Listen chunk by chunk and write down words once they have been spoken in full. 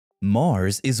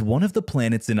Mars is one of the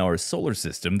planets in our solar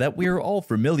system that we are all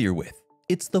familiar with.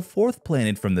 It's the fourth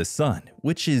planet from the Sun,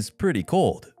 which is pretty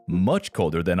cold, much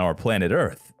colder than our planet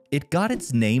Earth. It got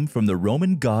its name from the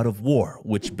Roman god of war,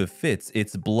 which befits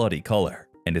its bloody color.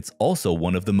 And it's also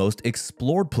one of the most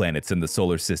explored planets in the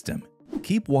solar system.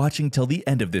 Keep watching till the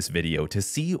end of this video to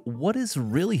see what is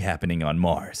really happening on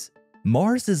Mars.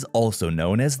 Mars is also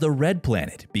known as the red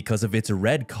planet because of its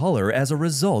red color as a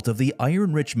result of the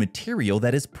iron-rich material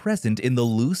that is present in the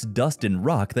loose dust and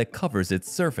rock that covers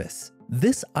its surface.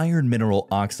 This iron mineral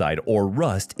oxide or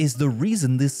rust is the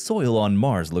reason this soil on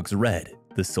Mars looks red.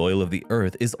 The soil of the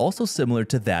Earth is also similar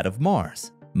to that of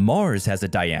Mars. Mars has a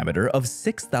diameter of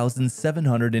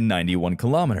 6,791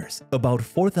 kilometers, about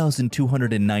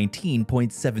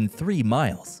 4,219.73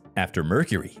 miles. After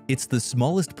Mercury, it's the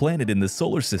smallest planet in the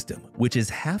solar system, which is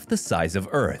half the size of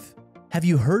Earth. Have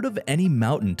you heard of any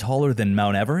mountain taller than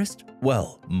Mount Everest?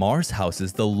 Well, Mars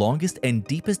houses the longest and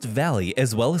deepest valley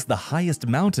as well as the highest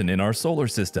mountain in our solar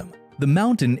system. The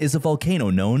mountain is a volcano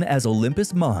known as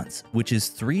Olympus Mons, which is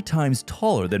 3 times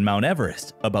taller than Mount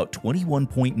Everest, about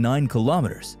 21.9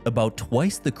 kilometers, about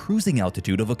twice the cruising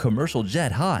altitude of a commercial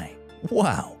jet high.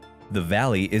 Wow! The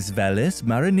valley is Valles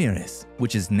Marineris,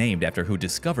 which is named after who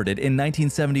discovered it in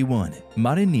 1971,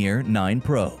 Mariner 9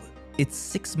 probe. It's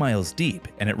 6 miles deep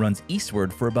and it runs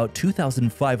eastward for about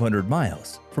 2,500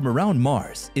 miles. From around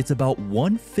Mars, it's about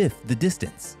 1/5 the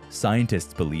distance.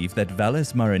 Scientists believe that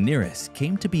Valles Marineris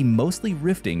came to be mostly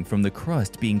rifting from the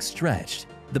crust being stretched.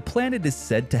 The planet is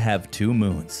said to have 2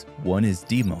 moons. One is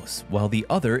Deimos, while the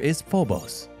other is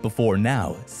Phobos. Before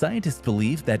now, scientists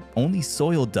believed that only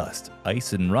soil dust,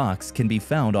 ice and rocks can be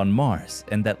found on Mars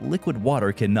and that liquid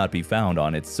water cannot be found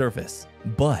on its surface.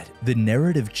 But the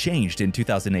narrative changed in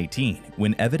 2018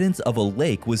 when evidence of a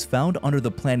lake was found under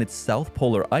the planet's south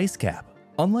polar ice cap.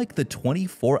 Unlike the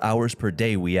 24 hours per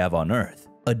day we have on Earth,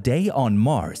 a day on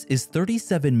Mars is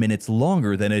 37 minutes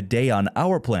longer than a day on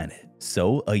our planet.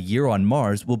 So a year on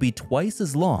Mars will be twice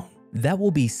as long. That will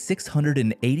be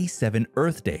 687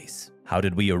 Earth days. How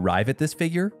did we arrive at this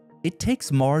figure? It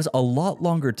takes Mars a lot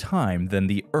longer time than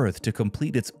the Earth to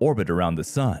complete its orbit around the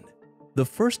Sun. The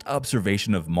first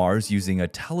observation of Mars using a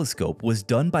telescope was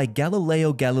done by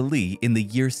Galileo Galilei in the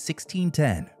year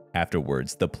 1610.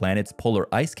 Afterwards, the planet's polar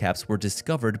ice caps were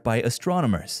discovered by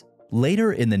astronomers.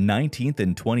 Later in the 19th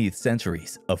and 20th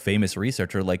centuries, a famous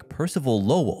researcher like Percival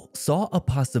Lowell saw a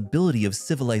possibility of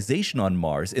civilization on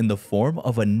Mars in the form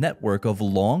of a network of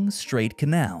long, straight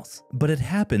canals. But it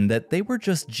happened that they were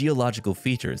just geological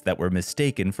features that were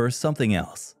mistaken for something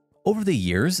else. Over the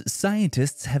years,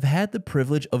 scientists have had the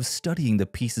privilege of studying the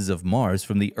pieces of Mars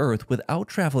from the Earth without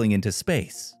traveling into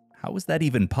space. How is that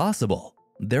even possible?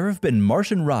 There have been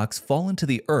Martian rocks fallen to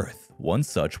the Earth. One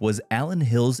such was Allen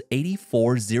Hill's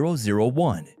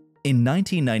 84001. In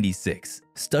 1996,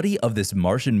 study of this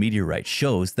Martian meteorite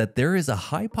shows that there is a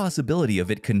high possibility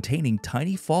of it containing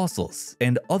tiny fossils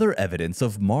and other evidence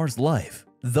of Mars life,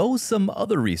 though some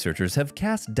other researchers have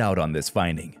cast doubt on this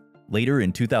finding. Later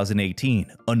in 2018,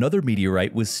 another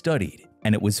meteorite was studied,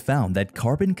 and it was found that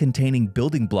carbon-containing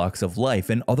building blocks of life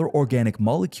and other organic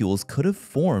molecules could have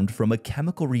formed from a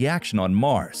chemical reaction on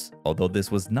Mars, although this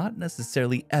was not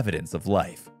necessarily evidence of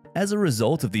life. As a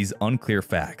result of these unclear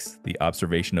facts, the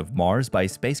observation of Mars by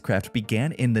spacecraft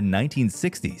began in the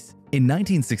 1960s. In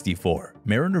 1964,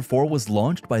 Mariner 4 was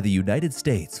launched by the United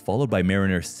States, followed by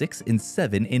Mariner 6 and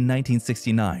 7 in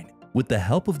 1969. With the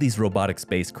help of these robotic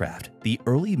spacecraft, the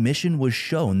early mission was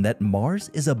shown that Mars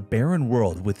is a barren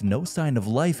world with no sign of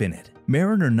life in it.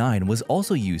 Mariner 9 was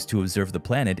also used to observe the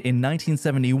planet in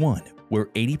 1971, where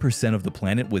 80% of the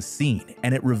planet was seen,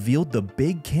 and it revealed the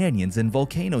big canyons and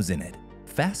volcanoes in it.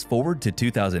 Fast forward to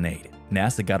 2008,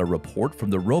 NASA got a report from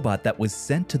the robot that was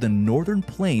sent to the northern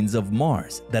plains of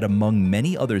Mars that among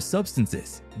many other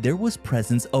substances, there was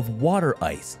presence of water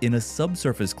ice in a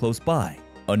subsurface close by.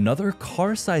 Another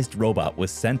car-sized robot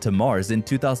was sent to Mars in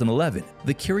 2011,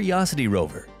 the Curiosity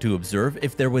rover, to observe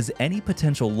if there was any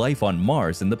potential life on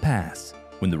Mars in the past.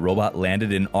 When the robot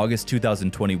landed in August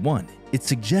 2021, it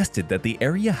suggested that the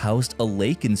area housed a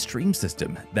lake and stream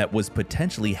system that was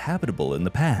potentially habitable in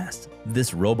the past.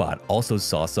 This robot also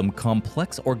saw some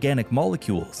complex organic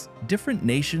molecules. Different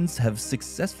nations have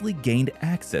successfully gained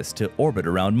access to orbit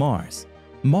around Mars.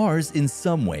 Mars in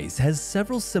some ways has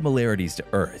several similarities to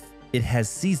Earth. It has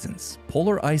seasons,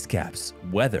 polar ice caps,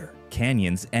 weather,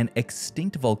 canyons, and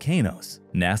extinct volcanoes.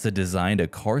 NASA designed a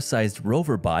car-sized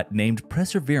rover bot named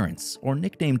Perseverance, or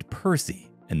nicknamed Percy,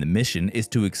 and the mission is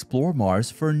to explore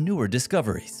Mars for newer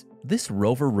discoveries. This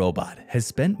rover robot has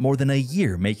spent more than a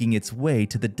year making its way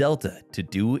to the Delta to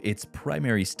do its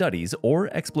primary studies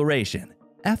or exploration.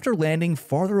 After landing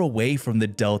farther away from the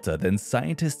delta than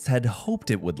scientists had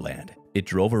hoped it would land, it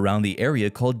drove around the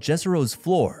area called Jezero's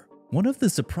floor. One of the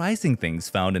surprising things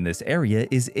found in this area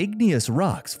is igneous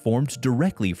rocks formed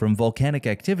directly from volcanic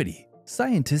activity.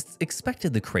 Scientists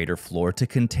expected the crater floor to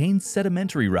contain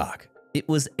sedimentary rock. It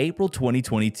was April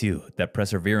 2022 that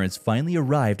Perseverance finally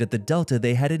arrived at the delta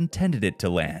they had intended it to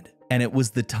land, and it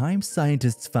was the time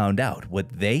scientists found out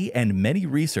what they and many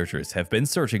researchers have been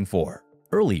searching for.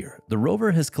 Earlier, the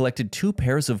rover has collected 2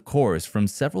 pairs of cores from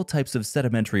several types of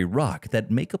sedimentary rock that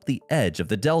make up the edge of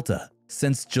the delta.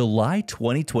 Since July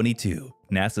 2022,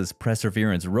 NASA's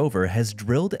Perseverance rover has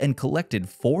drilled and collected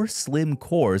 4 slim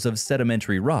cores of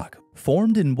sedimentary rock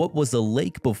formed in what was a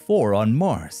lake before on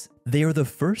Mars. They are the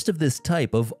first of this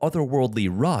type of otherworldly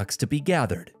rocks to be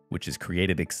gathered, which has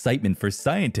created excitement for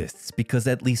scientists because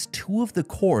at least 2 of the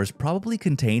cores probably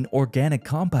contain organic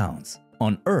compounds.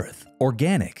 On Earth,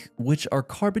 organic, which are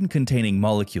carbon-containing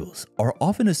molecules, are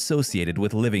often associated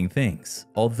with living things,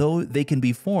 although they can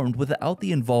be formed without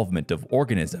the involvement of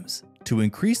organisms. To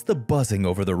increase the buzzing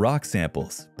over the rock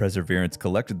samples, Perseverance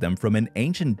collected them from an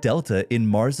ancient delta in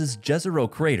Mars's Jezero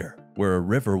crater, where a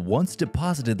river once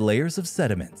deposited layers of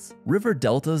sediments. River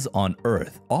deltas on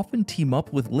Earth often team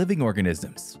up with living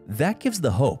organisms. That gives the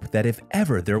hope that if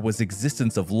ever there was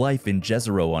existence of life in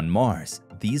Jezero on Mars,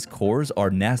 these cores are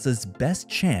NASA's best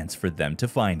chance for them to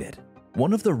find it.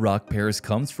 One of the rock pairs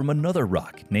comes from another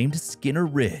rock named Skinner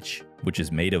Ridge, which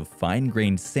is made of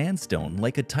fine-grained sandstone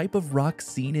like a type of rock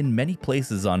seen in many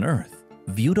places on Earth.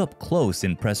 Viewed up close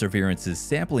in Perseverance's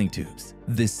sampling tubes,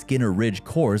 the Skinner Ridge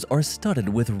cores are studded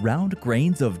with round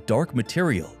grains of dark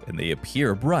material and they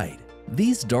appear bright.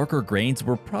 These darker grains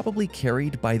were probably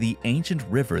carried by the ancient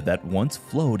river that once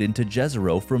flowed into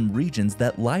Jezero from regions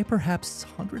that lie perhaps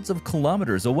hundreds of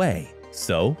kilometers away.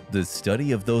 So, the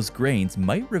study of those grains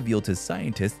might reveal to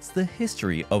scientists the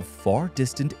history of far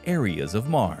distant areas of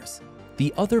Mars.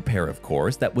 The other pair of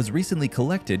cores that was recently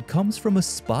collected comes from a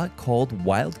spot called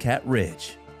Wildcat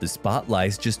Ridge. The spot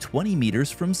lies just 20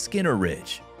 meters from Skinner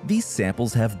Ridge. These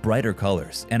samples have brighter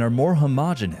colors and are more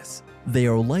homogeneous. They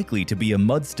are likely to be a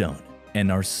mudstone and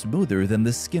are smoother than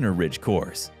the Skinner Ridge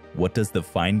cores. What does the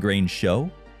fine grain show?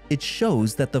 It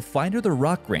shows that the finer the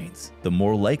rock grains, the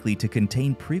more likely to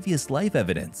contain previous life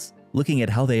evidence. Looking at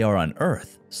how they are on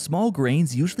Earth, small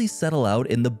grains usually settle out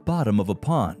in the bottom of a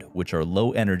pond, which are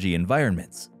low-energy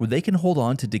environments, where they can hold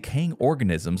on to decaying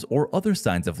organisms or other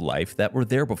signs of life that were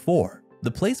there before.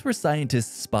 The place where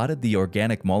scientists spotted the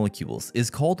organic molecules is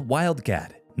called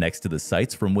Wildcat. Next to the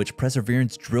sites from which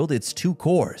Perseverance drilled its 2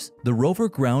 cores, the rover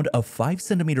ground a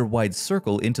 5-centimeter wide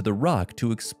circle into the rock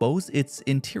to expose its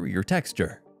interior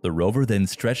texture. The rover then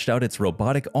stretched out its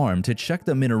robotic arm to check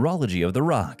the mineralogy of the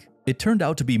rock. It turned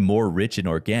out to be more rich in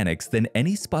organics than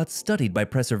any spot studied by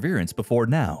Perseverance before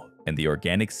now, and the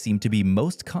organics seem to be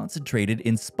most concentrated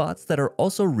in spots that are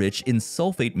also rich in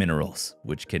sulfate minerals,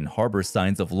 which can harbor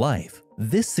signs of life.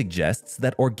 This suggests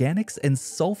that organics and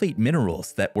sulfate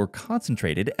minerals that were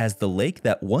concentrated as the lake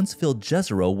that once filled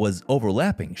Jezero was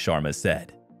overlapping, Sharma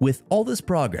said. With all this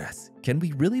progress, can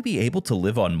we really be able to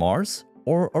live on Mars?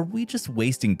 Or are we just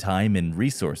wasting time and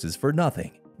resources for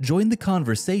nothing? Join the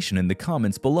conversation in the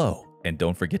comments below, and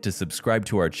don't forget to subscribe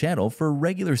to our channel for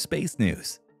regular space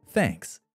news. Thanks.